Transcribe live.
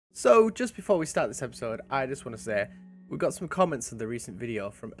So, just before we start this episode, I just want to say, we got some comments on the recent video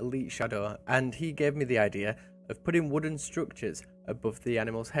from Elite Shadow, and he gave me the idea of putting wooden structures above the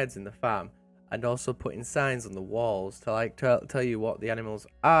animals' heads in the farm, and also putting signs on the walls to tell you what the animals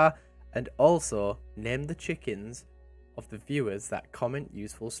are, and also name the chickens of the viewers that comment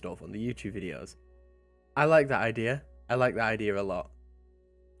useful stuff on the YouTube videos. I like that idea. I like that idea a lot.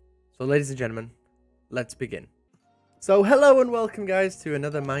 So, ladies and gentlemen, let's begin. So hello and welcome guys to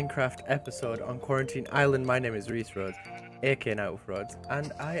another Minecraft episode on Quarantine Island. My name is NightWolfRhodes, aka NightWolfRhodes,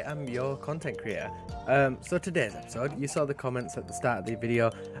 and I am your content creator. So today's episode, you saw the comments at the start of the video,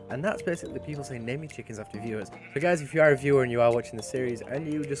 and that's basically people saying name your chickens after viewers. So guys, if you are a viewer and you are watching the series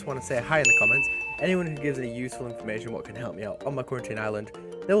and you just want to say hi in the comments, anyone who gives any useful information what can help me out on my Quarantine Island,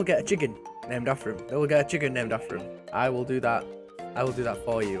 they will get a chicken named after him. They will get a chicken named after him. I will do that. I will do that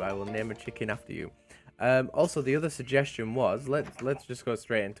for you. I will name a chicken after you. Also, the other suggestion was, let's just go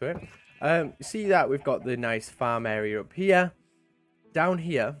straight into it. You see that we've got the nice farm area up here. Down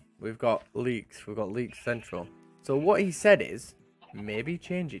here, we've got leeks. We've got leeks central. So what he said is, maybe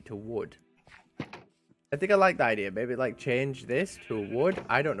change it to wood. I think I like the idea. Maybe like change this to wood.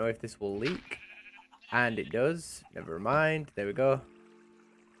 I don't know if this will leak. And it does. Never mind. There we go.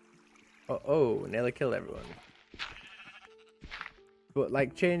 Oh, nearly killed everyone. But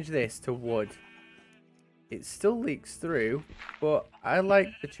like change this to wood. It still leaks through, but I like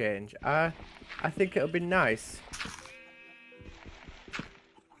the change. I think it'll be nice.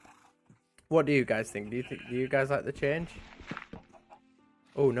 What do you guys think? Do you guys like the change?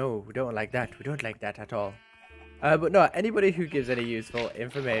 Oh no, we don't like that. We don't like that at all. But no, anybody who gives any useful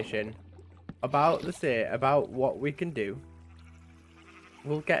information about about what we can do,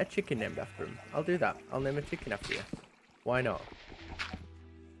 we'll get a chicken named after him. I'll do that. I'll name a chicken after you. Why not?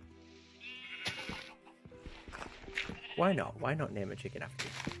 Why not? Why not name a chicken after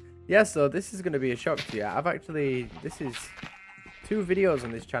you? Yeah, so this is going to be a shock to you. This is 2 videos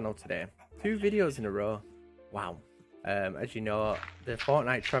on this channel today. 2 videos in a row. Wow. As you know, the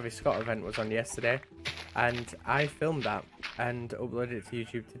Fortnite Travis Scott event was on yesterday. And I filmed that and uploaded it to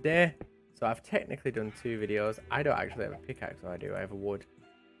YouTube today. So I've technically done 2 videos. I don't actually have a pickaxe, so I do. I have a wood.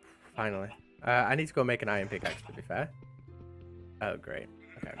 Finally. I need to go make an iron pickaxe, to be fair. Oh, great.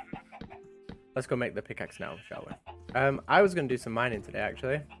 Okay. Let's go make the pickaxe now, shall we? I was going to do some mining today,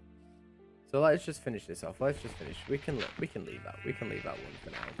 actually. So let's just finish this off. Let's just finish. We can leave that. We can leave that one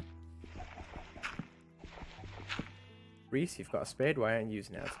for now. Reese, you've got a spade. Why aren't you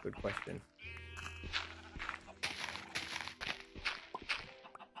using it? That's a good question.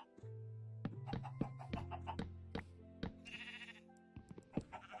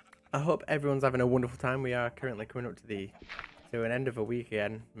 I hope everyone's having a wonderful time. We are currently coming up to an end of a week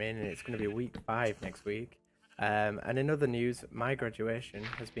again, meaning it's going to be week 5 next week. And in other news, my graduation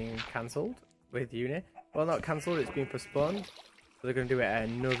has been cancelled with uni. Well, not cancelled, it's been postponed. So they're going to do it at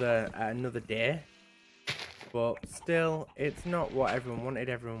another day. But still, it's not what everyone wanted.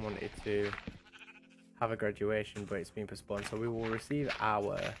 Everyone wanted to have a graduation, but it's been postponed. So we will receive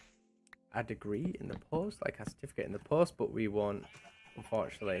a degree in the post, like a certificate in the post, but we won't,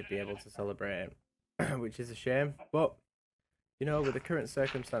 unfortunately, be able to celebrate it, which is a shame. But you know, with the current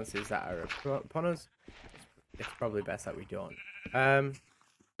circumstances that are upon us, it's probably best that we don't. But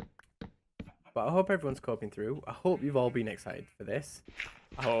I hope everyone's coping through. I hope you've all been excited for this.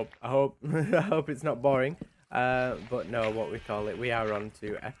 I hope I hope it's not boring. But no, what we call it, we are on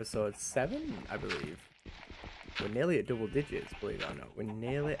to episode 7, I believe. We're nearly at double digits, believe it or not. We're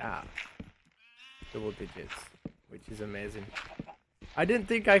nearly at double digits, which is amazing. I didn't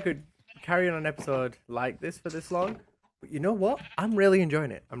think I could carry on an episode like this for this long. But you know what? I'm really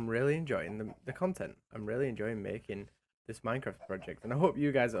enjoying it. I'm really enjoying the content. I'm really enjoying making this Minecraft project. And I hope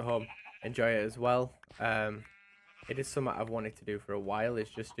you guys at home enjoy it as well. It is something I've wanted to do for a while.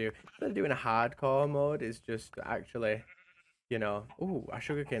 It's just instead of doing a hardcore mode, it's just actually, you know... Ooh, our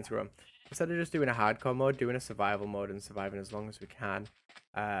sugarcane's grown. Instead of just doing a hardcore mode, doing a survival mode and surviving as long as we can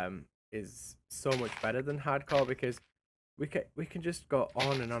is so much better than hardcore, because we can just go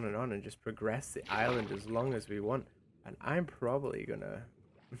on and on and on and just progress the island as long as we want. And I'm probably gonna...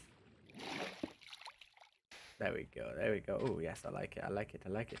 There we go, there we go. Oh, yes, I like it, I like it, I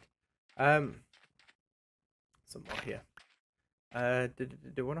like it. Some more here. Do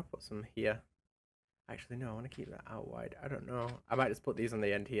I want to put some here? Actually, no, I want to keep that out wide. I don't know. I might just put these on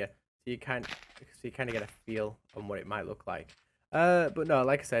the end here. So you kind of get a feel on what it might look like. But no,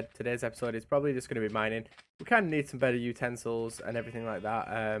 like I said, today's episode is probably just going to be mining. We kind of need some better utensils and everything like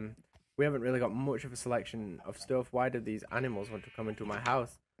that. We haven't really got much of a selection of stuff. Why did these animals want to come into my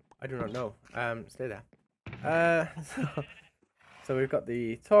house? I do not know. Stay there. So So we've got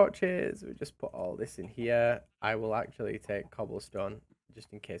the torches. We just put all this in here. I will actually take cobblestone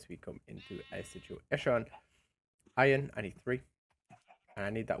just in case we come into a situation. Iron, I need 3. And I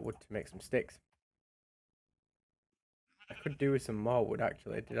need that wood to make some sticks. I could do with some more wood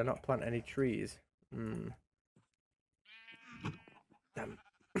actually. Did I not plant any trees? Damn.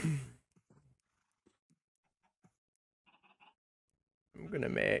 I'm gonna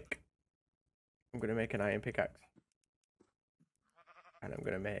make an iron pickaxe. And I'm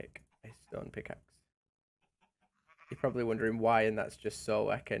gonna make a stone pickaxe. You're probably wondering why, and that's just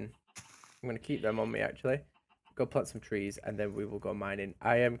so I'm gonna keep them on me actually. Go plant some trees and then we will go mining.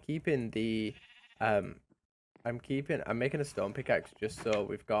 I am keeping the I'm making a stone pickaxe just so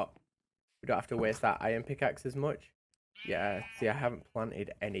we don't have to waste that iron pickaxe as much. Yeah, see I haven't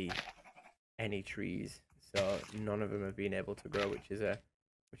planted any trees, so none of them have been able to grow, which is a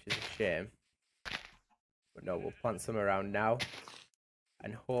shame. But no, we'll plant some around now.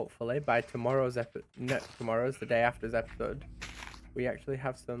 And hopefully by tomorrow's the day after's episode, we actually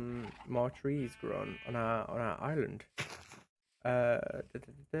have some more trees grown on our island.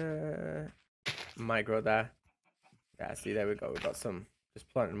 Might grow there. Yeah, see, there we go. We've got some. Just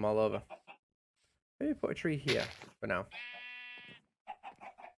planting them all over. Maybe put a tree here for now.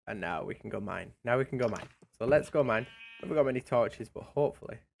 And now we can go mine. So let's go mine. I haven't got many torches, but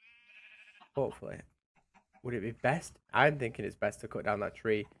hopefully, would it be best? I'm thinking it's best to cut down that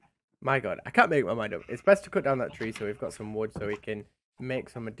tree. My God, I can't make my mind up. It's best to cut down that tree so we've got some wood so we can make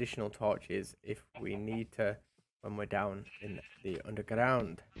some additional torches if we need to when we're down in the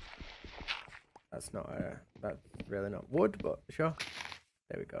underground. That's really not wood, but sure.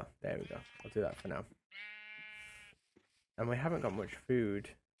 There we go. I'll do that for now. And we haven't got much food,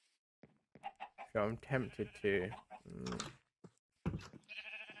 so I'm tempted to.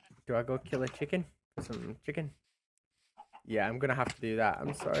 Do I go kill a chicken? Some chicken? Yeah, I'm gonna have to do that.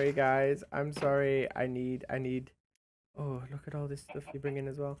 I'm sorry, guys. I'm sorry. I need. Oh, look at all this stuff you bring in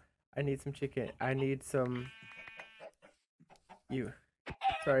as well. I need some chicken. I need some. You.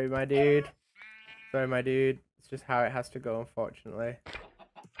 Sorry, my dude. It's just how it has to go, unfortunately.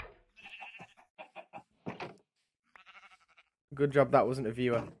 Good job that wasn't a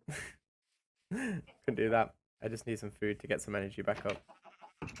viewer. Couldn't do that. I just need some food to get some energy back up.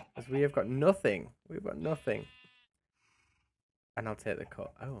 Because we have got nothing. We've got nothing. And I'll take the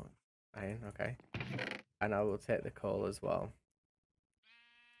coal. Oh, iron, okay. And I will take the coal as well.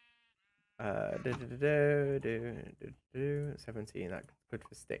 17, that's good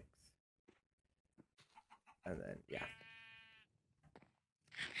for sticks. And then, yeah.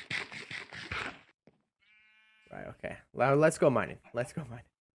 Right, okay. Well, let's go mining.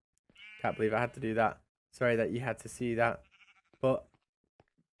 Can't believe I had to do that. Sorry that you had to see that. But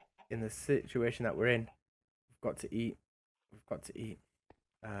in the situation that we're in, we've got to eat.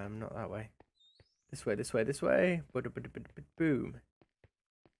 Not that way. This way. Boom.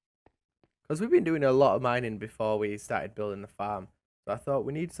 Because we've been doing a lot of mining before we started building the farm. So I thought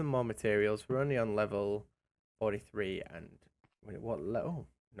we need some more materials. We're only on level 43 and what level?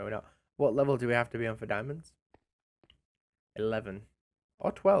 No, we're not. What level do we have to be on for diamonds? 11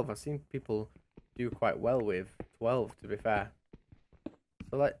 or 12. I've seen people do quite well with 12, to be fair.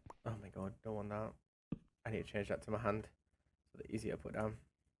 So like, oh my God, don't want that. I need to change that to my hand so that easier to put down.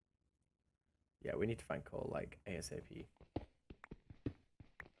 Yeah, we need to find coal like ASAP.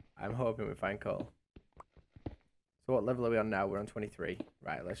 I'm hoping we find coal. So what level are we on now? We're on 23.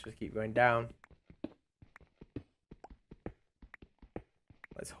 Right, let's just keep going down.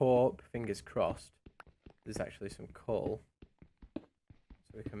 Let's hope, fingers crossed, there's actually some coal.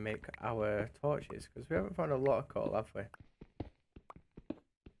 So we can make our torches. Because we haven't found a lot of coal, have we?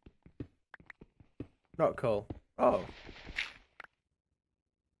 Not coal. Oh.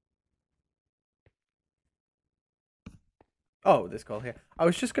 Oh, there's coal here. I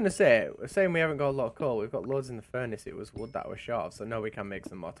was just going to say, saying we haven't got a lot of coal. We've got loads in the furnace. It was wood that was short of. So no, we can make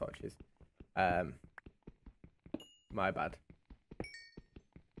some more torches. My bad.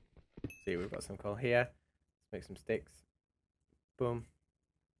 See, we've got some coal here. Let's make some sticks. Boom.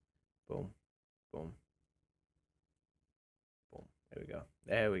 Boom. Boom. Boom. There we go.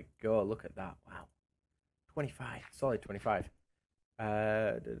 There we go. Look at that. Wow. 25. Solid 25.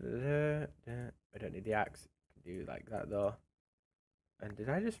 I don't need the axe. Can do like that though. And did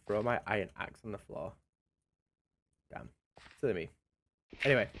I just throw my iron axe on the floor? Damn. Silly me.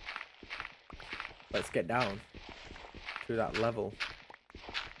 Anyway. Let's get down to that level.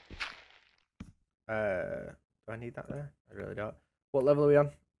 Do I need that there? I really don't. What level are we on?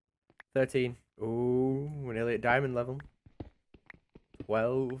 13. Ooh, we're nearly at diamond level.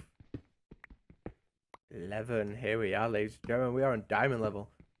 12. 11. Here we are, ladies and gentlemen. We are on diamond level.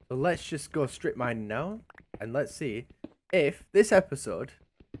 So let's just go strip mining now. And let's see if this episode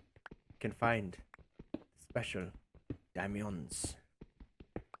can find special diamonds.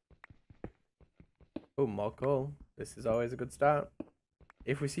 Oh, more coal. This is always a good start.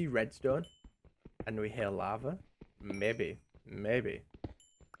 If we see redstone and we hear lava, maybe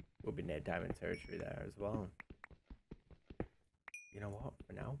we'll be near diamond territory there as well. You know what?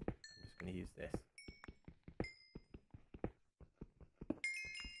 For now, I'm just going to use this.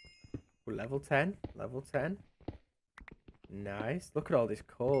 Ooh, level 10. Level 10. Nice. Look at all this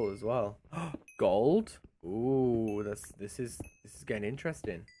coal as well. Gold. Ooh, this is getting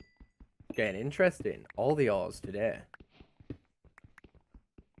interesting. Getting interesting. All the ores today.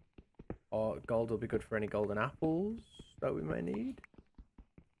 Or gold will be good for any golden apples that we might need.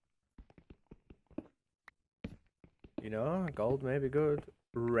 You know, gold may be good.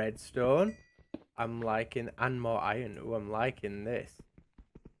 Redstone. I'm liking, and more iron. Ooh, I'm liking this.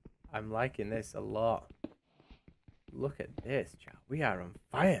 I'm liking this a lot. Look at this, chat. We are on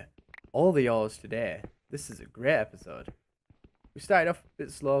fire. All the ores today. This is a great episode. We started off a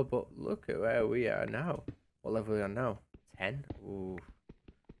bit slow, but look at where we are now. What level are we on now? 10? Ooh.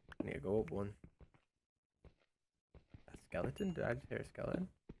 I need to go up one. A skeleton? Did I just hear a skeleton?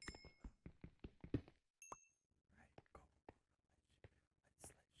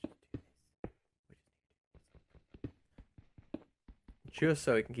 Just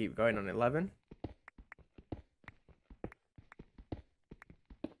so we can keep going on 11.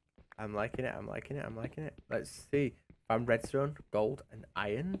 I'm liking it, I'm liking it, I'm liking it. Let's see. Find redstone, gold, and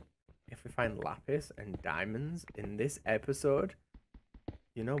iron. If we find lapis and diamonds in this episode,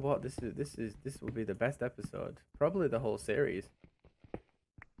 you know what? This will be the best episode. Probably the whole series.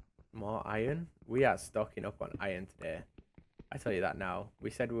 More iron. We are stocking up on iron today. I tell you that now. We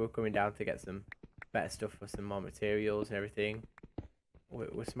said we were coming down to get some better stuff for some more materials and everything.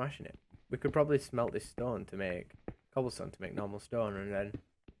 We're smashing it. We could probably smelt this stone to make cobblestone, to make normal stone, and then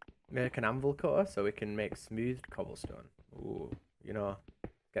make an anvil cutter so we can make smooth cobblestone. Ooh, you know,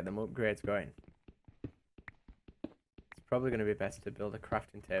 get them upgrades going. It's probably going to be best to build a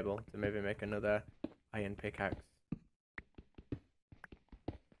crafting table to maybe make another iron pickaxe.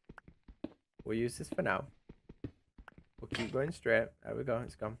 We'll use this for now. We'll keep going straight. There we go,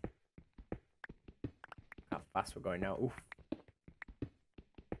 it's gone. How fast we're going now. Oof.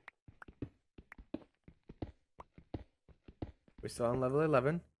 We're still on level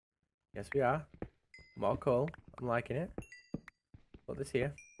 11. Yes, we are. More coal. I'm liking it. Put this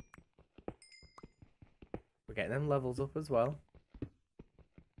here. We're getting them levels up as well.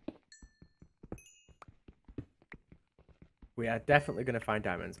 We are definitely going to find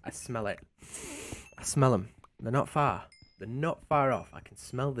diamonds. I smell it. I smell them. They're not far. They're not far off. I can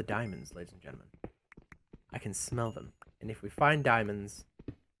smell the diamonds, ladies and gentlemen. I can smell them. And if we find diamonds...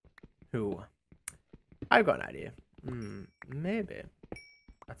 Ooh. I've got an idea. Maybe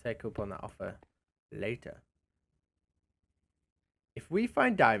I'll take up on that offer later. If we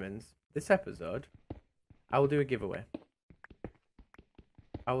find diamonds this episode, I will do a giveaway.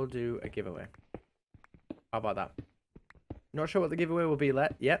 I will do a giveaway. How about that? Not sure what the giveaway will be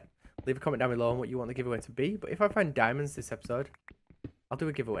yet. Leave a comment down below on what you want the giveaway to be. But if I find diamonds this episode, I'll do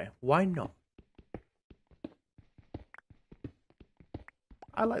a giveaway. Why not?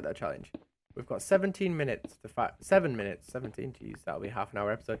 I like that challenge. We've got 17 minutes to find 7 minutes, 17 to use. That'll be half an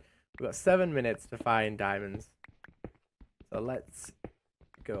hour episode. We've got 7 minutes to find diamonds. So let's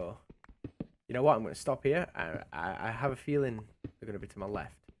go. You know what? I'm going to stop here. I have a feeling they're going to be to my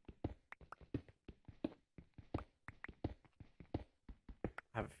left.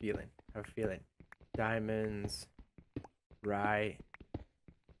 I have a feeling. Diamonds right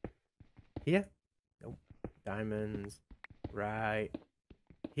here. Nope. Diamonds right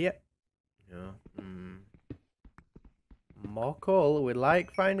here. No. More coal. We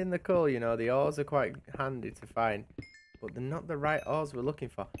like finding the coal, you know. The ores are quite handy to find. But they're not the right ores we're looking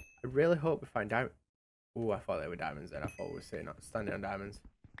for. I really hope we find diamonds. Ooh, I thought they were diamonds then. I thought we were standing on diamonds.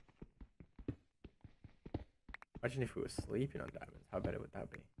 Imagine if we were sleeping on diamonds. How better would that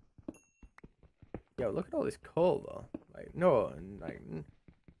be? Yo, look at all this coal though. Like, no, like, you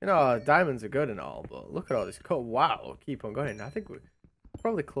know, diamonds are good and all, but look at all this coal. Wow, keep on going. I think we're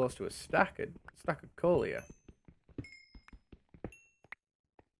probably close to a stack of coal here.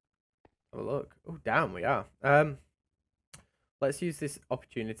 Have a look. Oh, damn, we are. Let's use this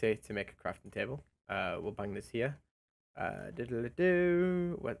opportunity to make a crafting table. We'll bang this here.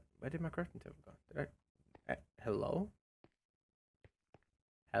 Diddle-a-doo. Where did my crafting table go? Did I? Hello?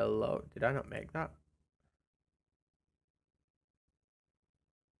 Hello? Did I not make that?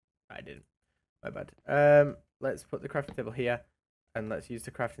 I didn't. My bad. Let's put the crafting table here, and let's use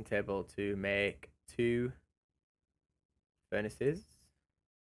the crafting table to make 2 furnaces.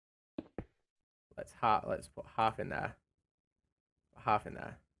 Let's put half in there. Half in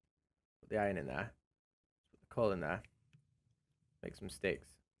there. Put the iron in there. Put the coal in there. Make some sticks.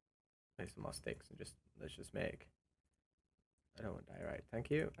 Make some more sticks, and let's just make. I don't want to die, right? Thank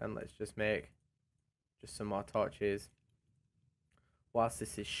you. And let's just make just some more torches. Whilst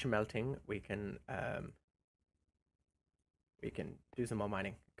this is smelting, we can do some more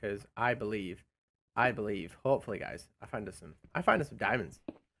mining, because I believe, hopefully, guys, I find us some diamonds.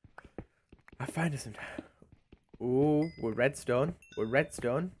 Ooh, we're redstone.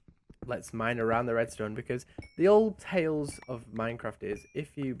 Let's mine around the redstone, because the old tales of Minecraft is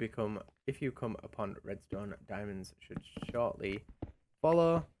if you come upon redstone, diamonds should shortly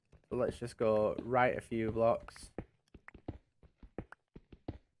follow. So let's just go right a few blocks.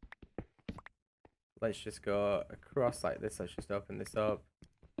 Let's just go across like this. Let's just open this up.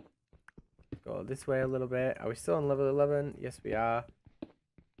 Go this way a little bit. Are we still on level 11? Yes, we are.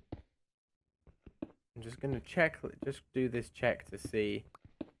 I'm just going to check, just do this check to see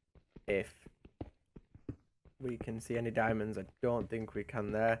if we can see any diamonds. I don't think we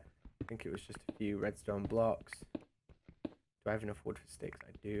can there. I think it was just a few redstone blocks. Do I have enough wood for sticks?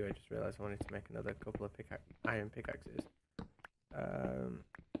 I do. I just realized I wanted to make another couple of iron pickaxes.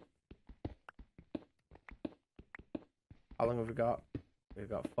 How long have we got? We've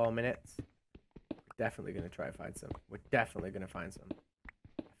got 4 minutes. We're definitely going to try to find some. We're definitely going to find some.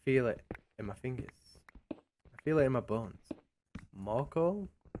 I feel it in my fingers. I feel it in my bones. More coal.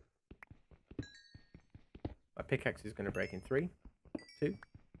 My pickaxe is going to break in 3, 2,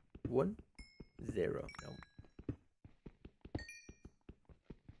 1, 0. No.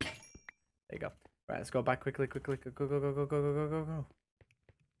 There you go. Right, let's go back quickly. Go.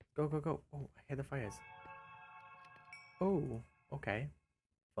 Go. Oh, I hear the fires. Oh, okay.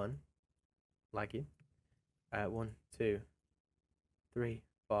 Fun. Laggy. 1, 2, 3,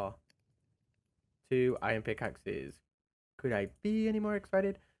 4. 2 iron pickaxes. Could I be any more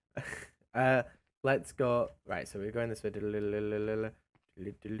excited? Let's go. Right, so we're going this way. Find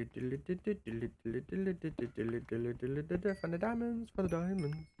the diamonds.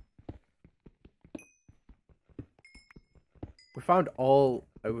 We've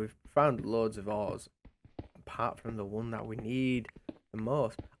found loads of ores, apart from the one that we need the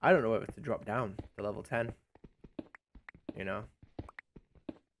most. I don't know whether to drop down to level 10. You know.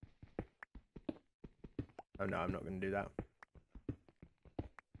 Oh no, I'm not going to do that.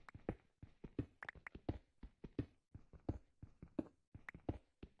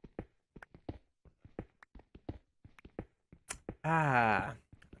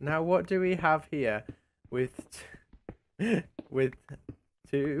 Now what do we have here with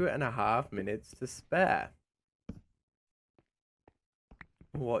 2.5 minutes to spare?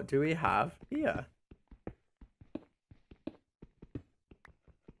 What do we have here?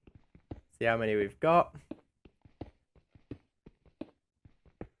 See how many we've got.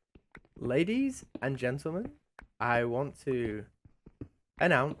 Ladies and gentlemen, I want to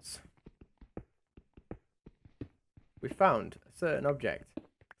announce we found a certain object,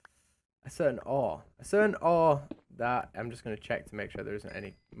 a certain ore that I'm just going to check to make sure there isn't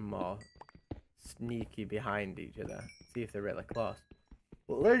any more sneaky behind each other. See if they're really close.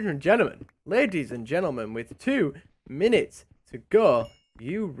 Well, ladies and gentlemen, with 2 minutes to go,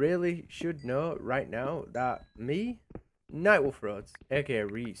 you really should know right now that me, NightWolfRhodes, aka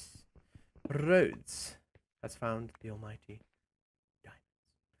Reese Rhodes, has found the almighty diamonds.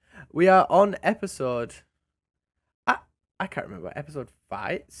 We are on episode... I can't remember, episode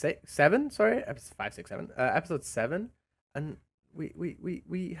 5, 6, 7, sorry, episode 5, 6, 7, episode 7, and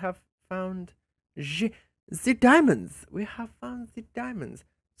we have found the diamonds. We have found the diamonds.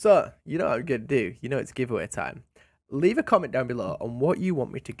 So, you know what I'm going to do, you know it's giveaway time. Leave a comment down below on what you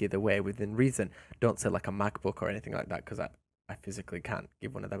want me to give away within reason. Don't say like a MacBook or anything like that, because I physically can't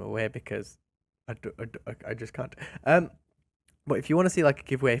give one of them away, because I just can't. But if you want to see like a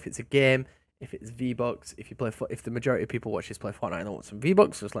giveaway, if it's a game, if it's V-Bucks, if the majority of people watch this play Fortnite and want some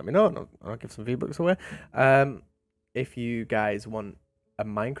V-Bucks, just let me know and I'll give some V-Bucks away. If you guys want a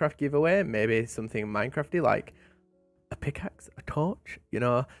Minecraft giveaway, maybe something Minecrafty like a pickaxe, a torch, you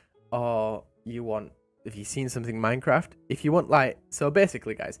know, or if you've seen something Minecraft, if you want like, so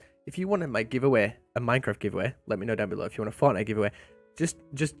basically guys, if you want a Minecraft giveaway, let me know down below. If you want a Fortnite giveaway, just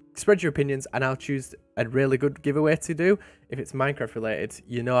spread your opinions and I'll choose a really good giveaway to do. If it's Minecraft related,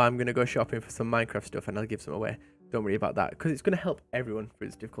 you know I'm going to go shopping for some Minecraft stuff and I'll give some away. Don't worry about that, because it's going to help everyone through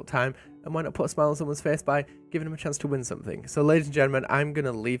this difficult time, and why not put a smile on someone's face by giving them a chance to win something. So ladies and gentlemen, I'm going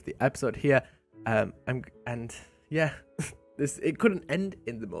to leave the episode here. And yeah, it couldn't end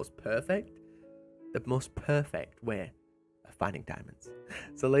in the most perfect way of finding diamonds.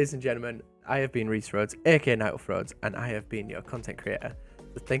 So ladies and gentlemen, I have been Rhodes, aka NightWolfRhodes, and I have been your content creator.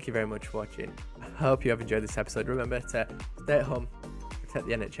 So thank you very much for watching. I hope you have enjoyed this episode. Remember to stay at home, protect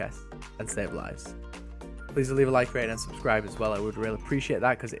the NHS, and save lives. Please leave a like, rate, and subscribe as well. I would really appreciate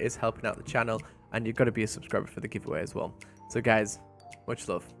that because it is helping out the channel, and you've got to be a subscriber for the giveaway as well. So guys, much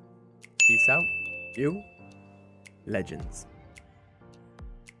love. Peace out. You legends.